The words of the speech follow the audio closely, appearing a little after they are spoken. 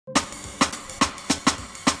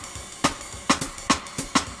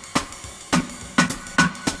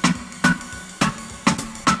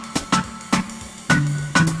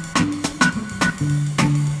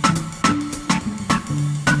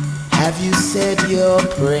said your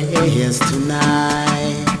prayers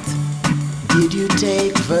tonight? Did you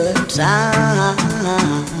take the time?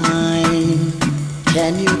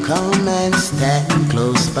 Can you come and stand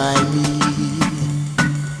close by me?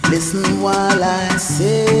 Listen while I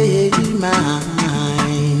say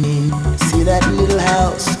mine. See that little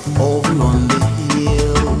house over on the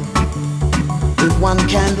hill, with one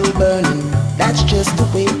candle burning, that's just the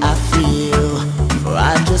way I feel. For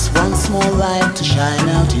I just want small light to shine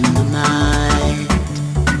out in the night.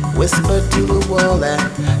 Whisper to the world that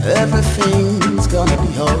everything's gonna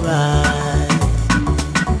be alright.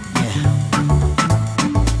 Yeah.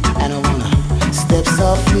 And I wanna step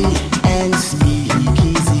softly and speak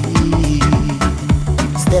easy.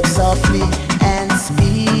 Step softly and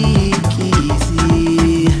speak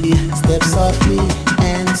easy. Step softly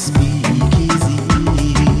and speak easy.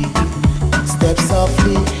 Step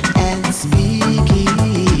softly and speak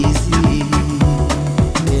easy.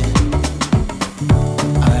 Yeah.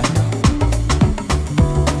 Alright.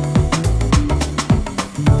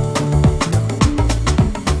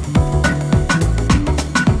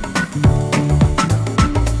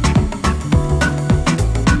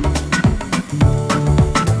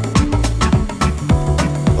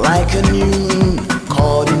 Like a new moon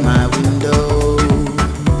caught in my window,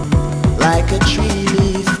 like a tree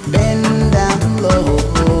leaf bent down low,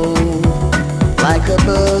 like a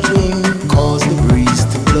bird wing caused the breeze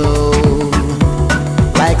to blow,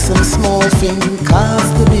 like some small thing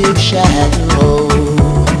cast a big shadow